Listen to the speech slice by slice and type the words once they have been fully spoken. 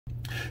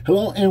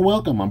Hello and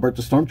welcome, I'm Bert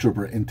the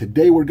Stormtrooper, and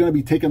today we're going to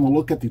be taking a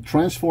look at the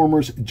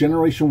Transformers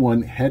Generation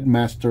 1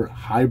 Headmaster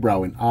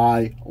Highbrow, and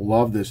I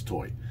love this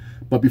toy.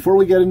 But before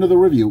we get into the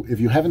review, if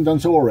you haven't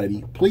done so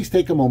already, please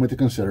take a moment to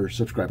consider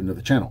subscribing to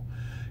the channel.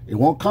 It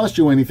won't cost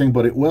you anything,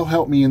 but it will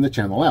help me and the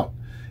channel out.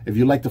 If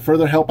you'd like to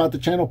further help out the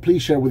channel,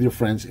 please share with your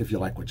friends if you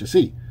like what you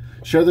see.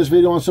 Share this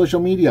video on social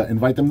media,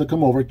 invite them to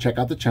come over, check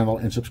out the channel,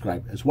 and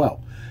subscribe as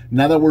well.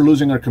 Now that we're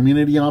losing our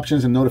community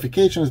options and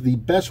notifications, the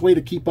best way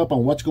to keep up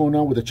on what's going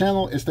on with the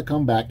channel is to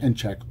come back and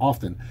check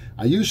often.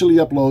 I usually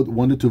upload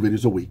 1 to 2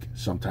 videos a week,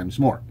 sometimes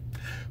more.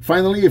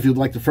 Finally, if you'd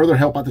like to further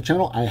help out the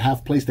channel, I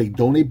have placed a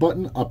donate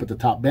button up at the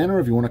top banner.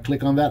 If you want to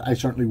click on that, I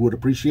certainly would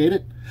appreciate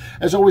it.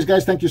 As always,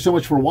 guys, thank you so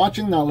much for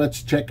watching. Now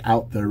let's check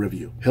out the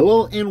review.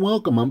 Hello and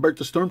welcome. I'm Bert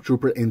the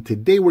Stormtrooper, and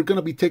today we're going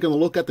to be taking a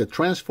look at the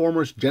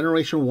Transformers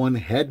Generation 1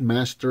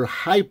 Headmaster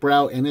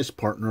Highbrow and his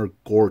partner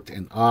Gort,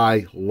 and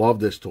I love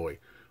this toy.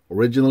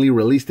 Originally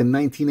released in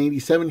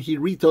 1987, he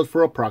retailed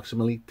for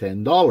approximately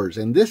 $10.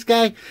 And this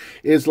guy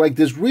is like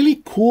this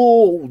really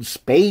cool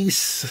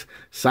space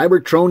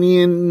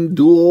Cybertronian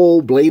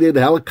dual-bladed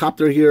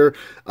helicopter here.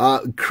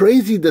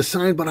 Crazy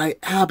design, but I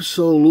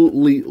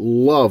absolutely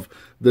love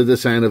the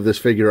design of this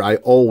figure. I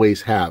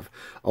always have.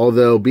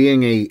 Although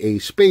being a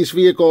space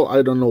vehicle,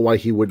 I don't know why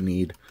he would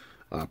need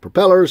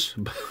propellers.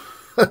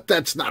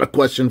 That's not a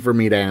question for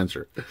me to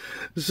answer.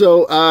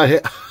 So,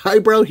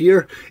 Highbrow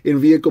here in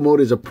vehicle mode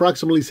is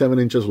approximately 7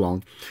 inches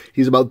long.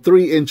 He's about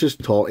 3 inches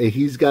tall, and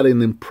he's got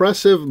an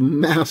impressive,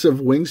 massive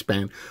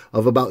wingspan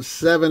of about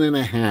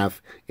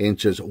 7.5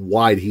 inches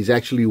wide. He's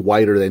actually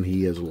wider than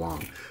he is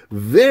long.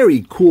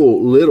 Very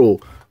cool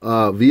little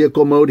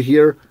vehicle mode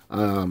here.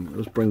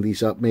 Let's bring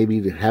these up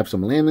maybe to have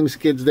some landing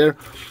skids there.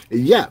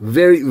 Yeah,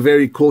 very,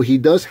 very cool. He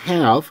does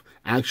have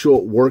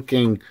actual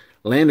working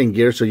landing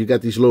gear, so you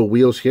got these little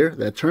wheels here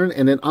that turn,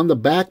 and then on the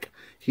back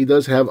he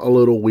does have a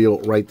little wheel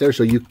right there,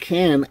 so you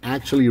can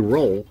actually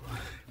roll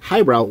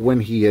Highbrow when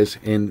he is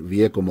in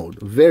vehicle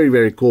mode. Very,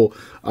 very cool.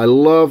 I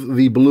love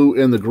the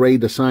blue and the gray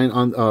design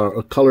on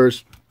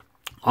colors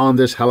on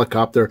this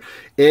helicopter.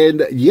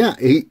 And yeah,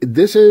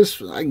 this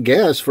is, I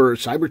guess, for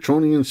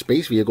Cybertronian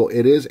space vehicle,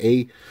 it is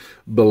a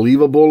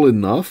believable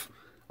enough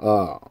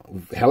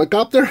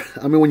helicopter.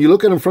 I mean, when you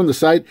look at him from the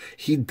side,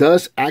 he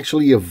does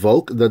actually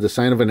evoke the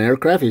design of an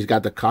aircraft. He's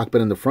got the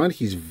cockpit in the front.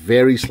 He's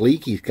very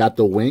sleek. He's got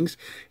the wings.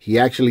 He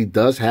actually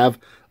does have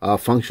a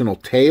functional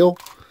tail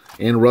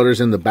and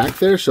rudders in the back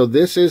there. So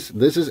this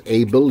is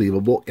a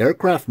believable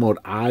aircraft mode.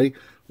 I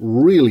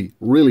really,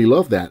 really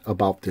love that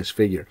about this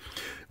figure.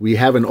 We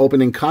have an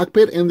opening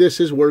cockpit, and this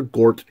is where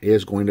Gort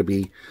is going to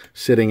be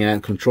sitting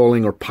at,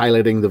 controlling or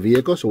piloting the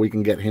vehicle, so we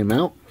can get him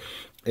out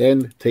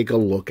and take a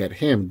look at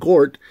him.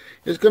 Gort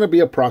is going to be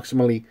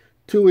approximately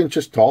 2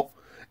 inches tall,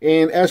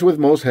 and as with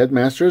most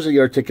headmasters, the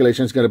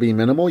articulation is going to be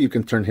minimal. You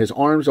can turn his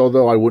arms,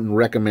 although I wouldn't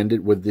recommend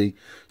it with the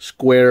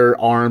square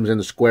arms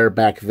and the square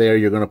back there.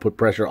 You're going to put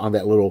pressure on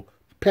that little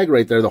peg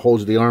right there that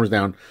holds the arms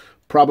down.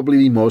 Probably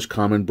the most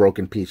common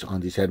broken piece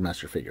on these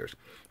headmaster figures.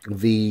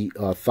 The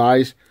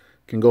thighs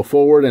can go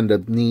forward and the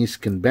knees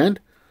can bend,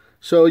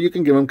 so you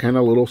can give him kind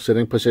of little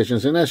sitting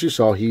positions, and as you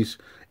saw, he's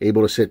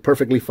able to sit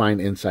perfectly fine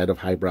inside of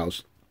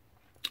Highbrow's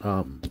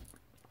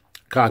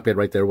cockpit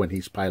right there when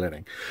he's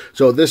piloting.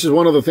 So this is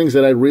one of the things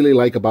that I really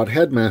like about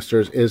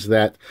headmasters, is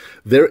that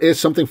there is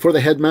something for the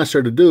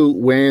headmaster to do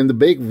when the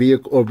big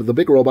vehicle or the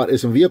big robot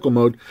is in vehicle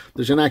mode.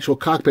 There's an actual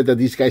cockpit that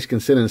these guys can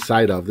sit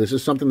inside of. This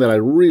is something that I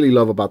really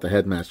love about the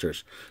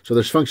headmasters. So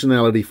there's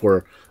functionality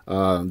for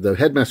the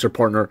headmaster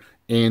partner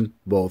in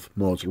both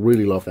modes.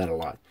 Really love that a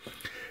lot.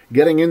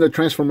 Getting into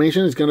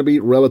transformation is going to be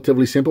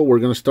relatively simple. We're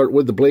going to start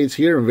with the blades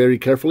here and very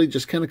carefully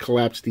just kind of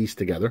collapse these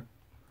together.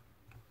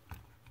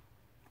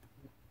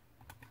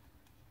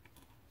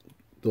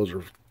 Those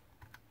are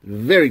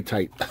very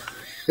tight,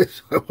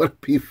 so I want to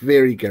be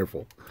very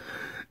careful.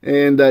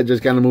 And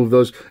just kind of move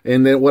those.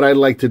 And then what I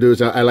like to do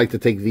is I like to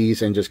take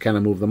these and just kind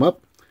of move them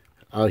up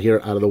out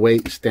here, out of the way,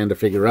 stand the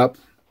figure up.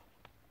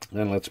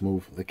 And let's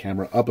move the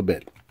camera up a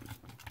bit.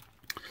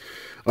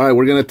 All right,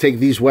 we're going to take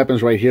these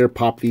weapons right here,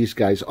 pop these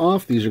guys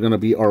off. These are going to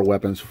be our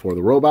weapons for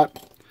the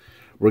robot.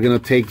 We're going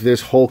to take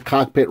this whole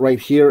cockpit right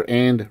here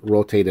and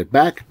rotate it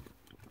back.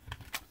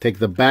 Take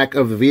the back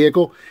of the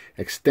vehicle,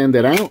 extend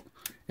it out.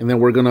 And then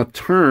we're going to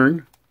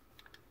turn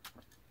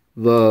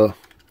the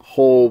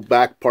whole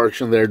back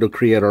portion there to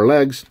create our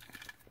legs.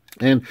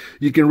 And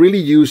you can really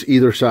use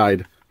either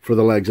side for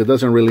the legs. It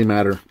doesn't really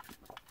matter.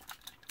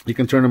 You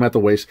can turn them at the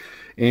waist.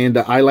 And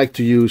I like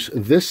to use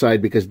this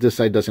side because this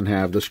side doesn't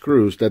have the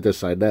screws that this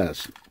side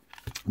does.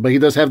 But he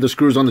does have the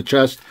screws on the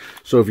chest.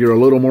 So if you're a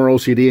little more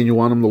OCD and you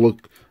want them to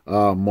look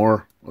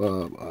more,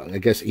 I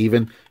guess,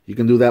 even, you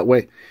can do that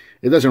way.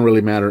 It doesn't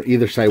really matter.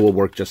 Either side will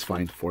work just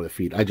fine for the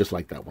feet. I just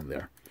like that one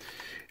there.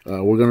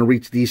 We're going to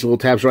reach these little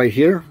tabs right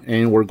here,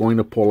 and we're going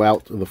to pull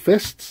out the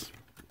fists.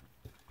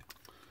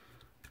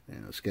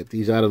 And let's get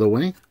these out of the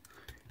way.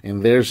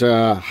 And there's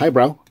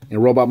Highbrow in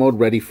robot mode,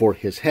 ready for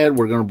his head.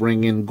 We're going to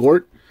bring in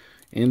Gort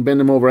and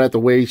bend him over at the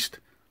waist,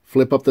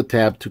 flip up the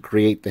tab to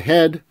create the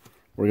head.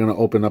 We're going to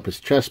open up his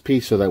chest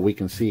piece so that we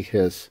can see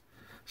his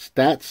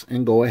stats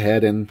and go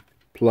ahead and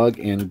plug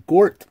in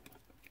Gort.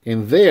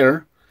 And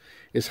there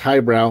is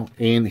Highbrow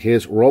in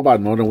his robot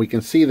mode, and we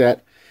can see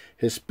that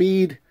his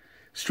speed,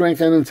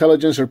 strength, and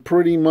intelligence are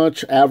pretty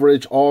much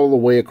average all the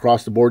way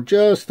across the board,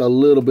 just a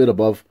little bit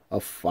above a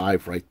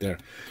 5 right there.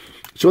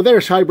 So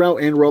there's Highbrow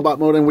in robot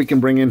mode, and we can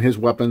bring in his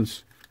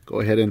weapons. Go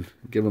ahead and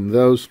give him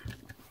those.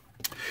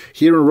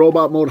 Here in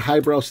robot mode,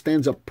 Highbrow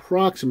stands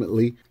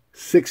approximately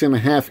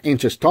 6.5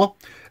 inches tall.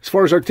 As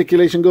far as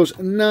articulation goes,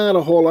 not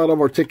a whole lot of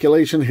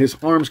articulation. His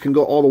arms can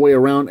go all the way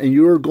around, and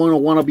you're going to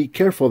want to be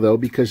careful, though,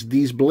 because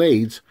these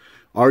blades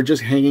are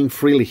just hanging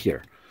freely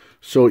here.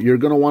 So you're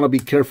going to want to be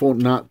careful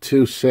not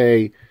to,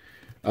 say,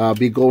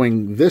 be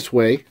going this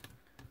way.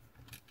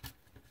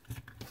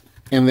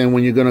 And then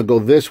when you're going to go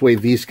this way,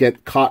 these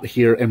get caught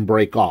here and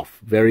break off.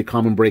 Very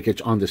common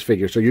breakage on this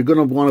figure. So you're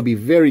going to want to be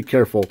very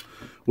careful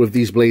with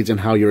these blades and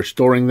how you're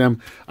storing them.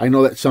 I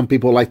know that some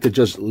people like to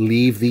just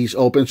leave these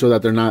open so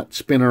that they're not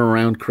spinning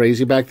around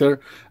crazy back there.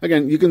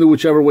 Again, you can do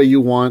whichever way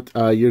you want.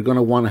 You're going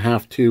to want to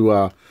have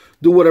to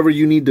do whatever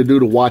you need to do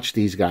to watch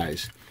these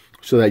guys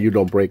so that you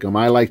don't break them.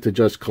 I like to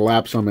just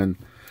collapse them and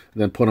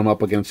then put them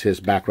up against his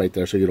back right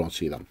there so you don't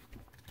see them.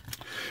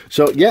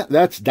 So yeah,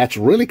 that's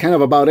really kind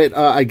of about it.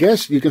 I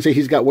guess you can say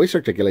he's got waist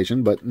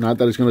articulation, but not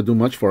that it's going to do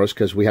much for us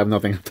because we have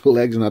nothing at the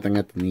legs, nothing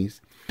at the knees.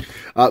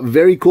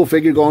 Very cool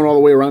figure going all the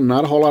way around.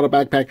 Not a whole lot of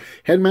backpack.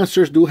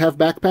 Headmasters do have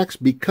backpacks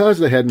because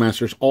the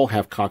headmasters all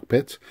have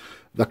cockpits.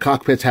 The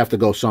cockpits have to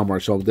go somewhere,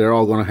 so they're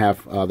all going to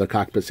have their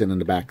cockpits in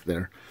the back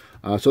there.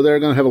 So they're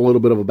going to have a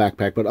little bit of a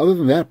backpack. But other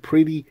than that,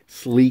 pretty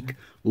sleek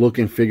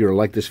looking figure. I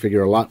like this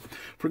figure a lot.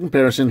 For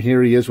comparison,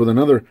 here he is with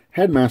another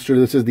headmaster.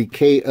 This is the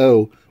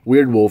KO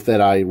WEIRDWOLF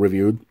that I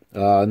reviewed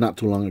not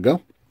too long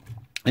ago.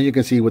 And you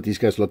can see what these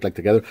guys look like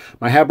together.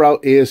 My Highbrow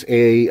is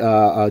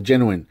a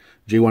genuine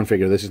G1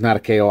 figure. This is not a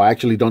KO. I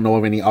actually don't know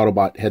of any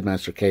Autobot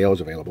Headmaster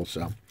KOs available.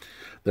 So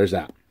there's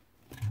that.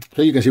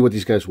 So you can see what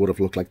these guys would have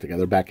looked like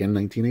together back in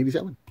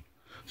 1987.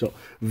 So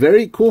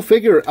very cool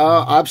figure.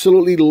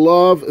 Absolutely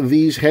love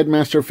these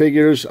Headmaster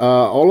figures.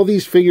 All of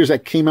these figures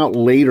that came out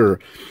later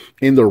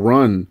in the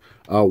run,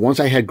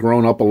 once I had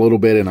grown up a little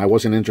bit and I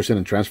wasn't interested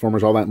in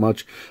Transformers all that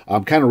much,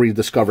 I'm kind of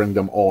rediscovering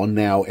them all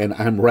now, and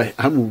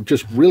I'm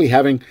just really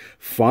having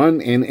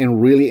fun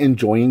and really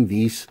enjoying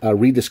these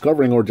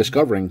rediscovering or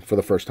discovering for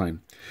the first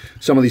time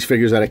some of these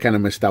figures that I kind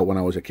of missed out when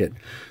I was a kid.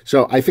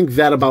 So I think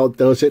that about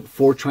does it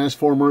for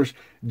Transformers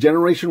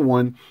Generation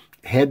 1,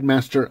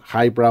 Headmaster,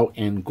 Highbrow,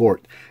 and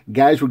Gort.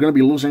 Guys, we're going to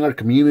be losing our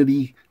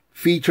community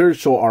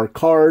features, so our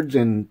cards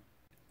and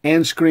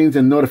end screens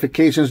and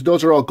notifications,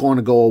 those are all going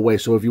to go away.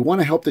 So if you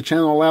want to help the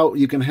channel out,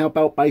 you can help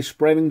out by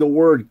spreading the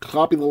word.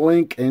 Copy the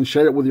link and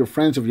share it with your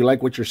friends if you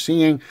like what you're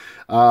seeing.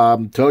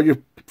 Tell your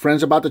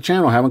friends about the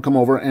channel. Have them come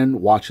over and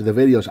watch the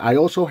videos. I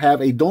also have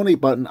a donate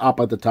button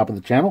up at the top of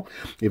the channel.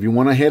 If you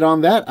want to hit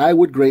on that, I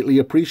would greatly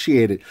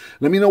appreciate it.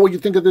 Let me know what you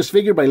think of this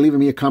figure by leaving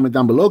me a comment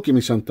down below. Give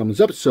me some thumbs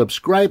up,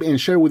 subscribe,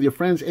 and share with your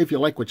friends if you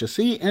like what you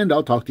see, and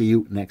I'll talk to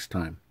you next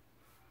time.